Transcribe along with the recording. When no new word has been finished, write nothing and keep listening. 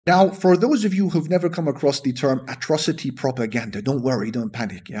Now, for those of you who've never come across the term atrocity propaganda, don't worry, don't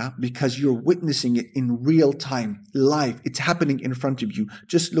panic, yeah? Because you're witnessing it in real time, live. It's happening in front of you.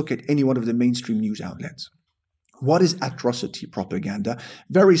 Just look at any one of the mainstream news outlets. What is atrocity propaganda?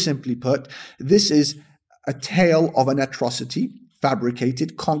 Very simply put, this is a tale of an atrocity,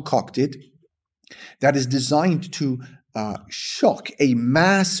 fabricated, concocted, that is designed to shock a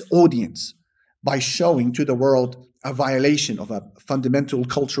mass audience by showing to the world a violation of a fundamental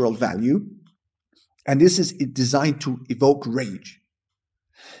cultural value. And this is designed to evoke rage.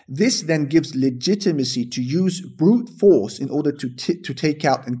 This then gives legitimacy to use brute force in order to take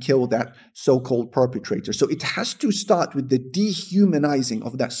out and kill that so-called perpetrator. So it has to start with the dehumanizing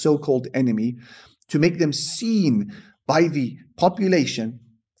of that so-called enemy to make them seen by the population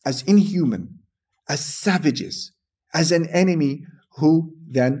as inhuman, as savages, as an enemy who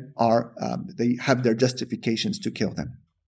then they have their justifications to kill them.